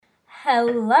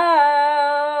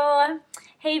Hello.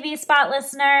 Hey V-Spot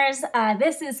listeners,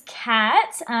 this is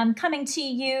Kat coming to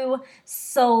you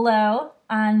solo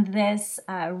on this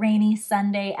rainy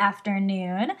Sunday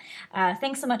afternoon.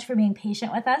 Thanks so much for being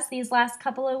patient with us these last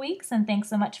couple of weeks, and thanks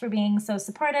so much for being so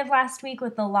supportive last week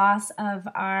with the loss of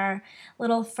our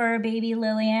little fur baby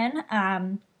Lillian.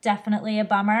 Definitely a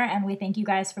bummer, and we thank you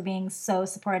guys for being so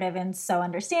supportive and so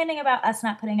understanding about us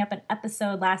not putting up an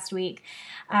episode last week.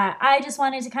 I just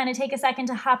wanted to kind of take a second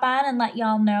to hop on and let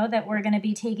y'all know that we're going to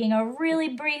be taking a really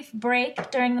brief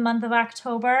break during the month of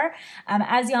October.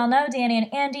 As y'all know, Danny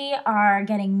and Andy are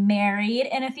getting married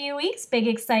in a few weeks. Big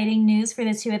exciting news for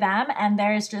the two of them, and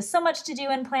there's just so much to do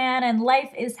and plan, and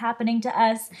life is happening to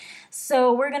us.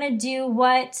 So we're going to do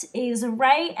what is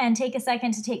right and take a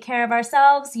second to take care of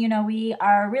ourselves. You know, we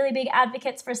are really big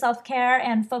advocates for self-care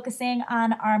and focusing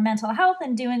on our mental health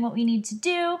and doing what we need to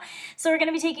do. So we're going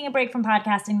to be taking a break from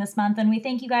podcasting this month, and we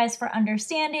thank you guys for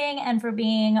understanding and for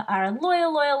being our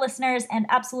loyal listeners and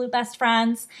absolute best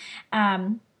friends.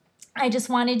 I just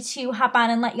wanted to hop on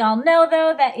and let y'all know,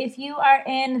 though, that if you are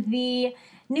in the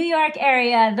New York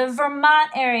area, the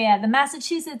Vermont area, the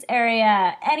Massachusetts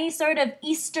area, any sort of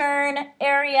Eastern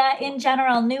area in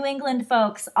general, New England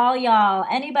folks, all y'all,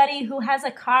 anybody who has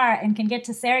a car and can get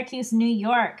to Syracuse, New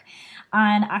York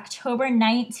on October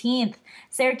 19th,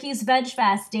 Syracuse Veg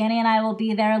Fest. Danny and I will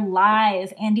be there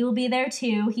live. Andy will be there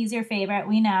too. He's your favorite,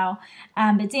 we know.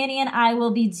 But Danny and I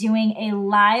will be doing a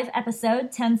live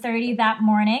episode, 10:30 that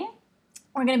morning.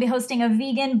 We're going to be hosting a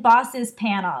vegan bosses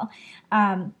panel.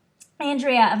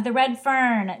 Andrea of the Red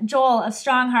Fern, Joel of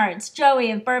Strong Hearts, Joey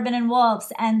of Bourbon and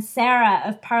Wolves, and Sarah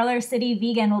of Parlor City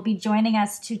Vegan will be joining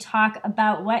us to talk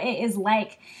about what it is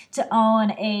like to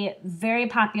own a very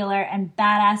popular and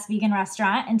badass vegan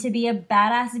restaurant and to be a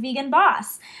badass vegan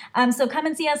boss. So come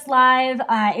and see us live.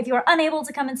 If you're unable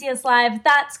to come and see us live,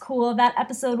 that's cool. That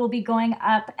episode will be going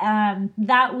up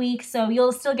that week, so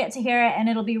you'll still get to hear it, and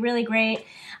it'll be really great.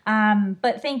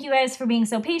 But thank you guys for being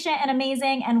so patient and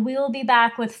amazing, and we will be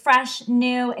back with fresh,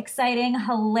 new, exciting,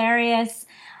 hilarious,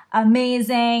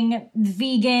 amazing,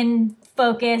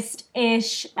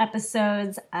 vegan-focused-ish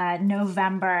episodes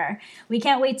November. We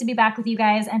can't wait to be back with you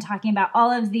guys and talking about all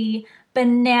of the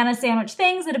banana sandwich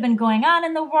things that have been going on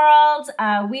in the world.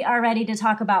 We are ready to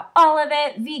talk about all of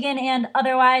it, vegan and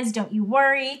otherwise, don't you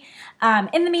worry.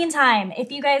 In the meantime,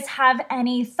 if you guys have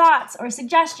any thoughts or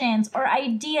suggestions or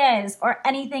ideas or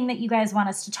anything that you guys want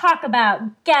us to talk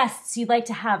about, guests you'd like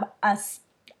to have us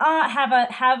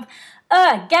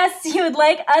guests you would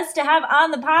like us to have on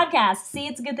the podcast. See,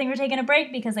 it's a good thing we're taking a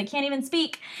break because I can't even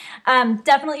speak.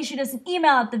 Definitely shoot us an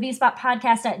email at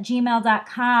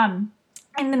thevspotpodcast@gmail.com.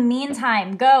 In the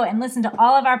meantime, go and listen to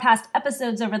all of our past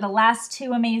episodes over the last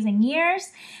 2 amazing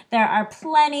years. There are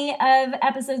plenty of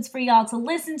episodes for y'all to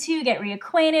listen to. Get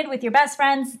reacquainted with your best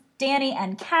friends, Danny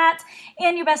and Kat,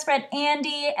 and your best friend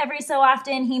Andy. Every so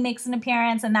often he makes an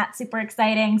appearance, and that's super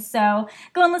exciting. So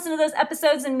go and listen to those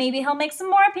episodes, and maybe he'll make some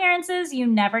more appearances. You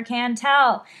never can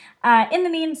tell. In the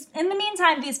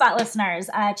meantime, V-Spot listeners,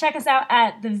 check us out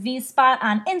at the V-Spot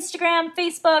on Instagram,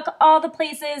 Facebook, all the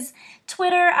places.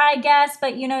 Twitter, I guess,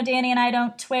 but you know Danny and I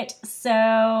don't twit,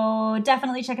 so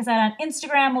definitely check us out on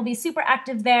Instagram. We'll be super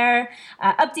active there,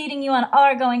 updating you on all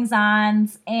our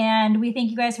goings-ons, and we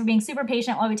thank you guys for being super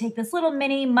patient while we take this little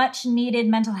mini, much-needed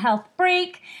mental health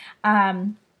break.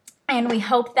 And we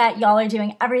hope that y'all are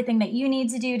doing everything that you need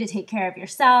to do to take care of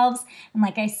yourselves. And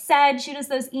like I said, shoot us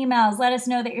those emails. Let us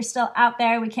know that you're still out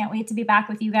there. We can't wait to be back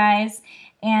with you guys.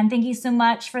 And thank you so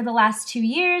much for the last 2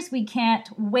 years. We can't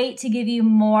wait to give you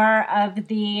more of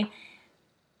the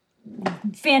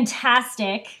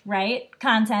fantastic, right,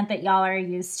 content that y'all are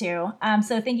used to.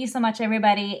 So thank you so much,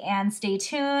 everybody, and stay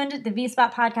tuned. The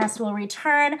V-Spot podcast will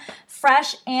return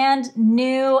fresh and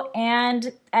new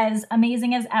and as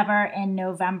amazing as ever in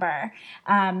November.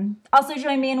 Also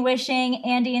join me in wishing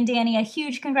Andy and Danny a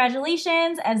huge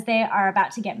congratulations as they are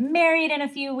about to get married in a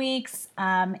few weeks.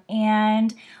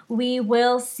 And we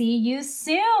will see you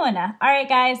soon. All right,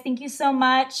 guys, thank you so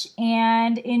much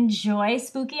and enjoy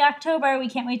Spooky October. We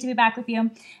can't wait to be back with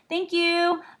you. Thank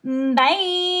you.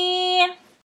 Bye.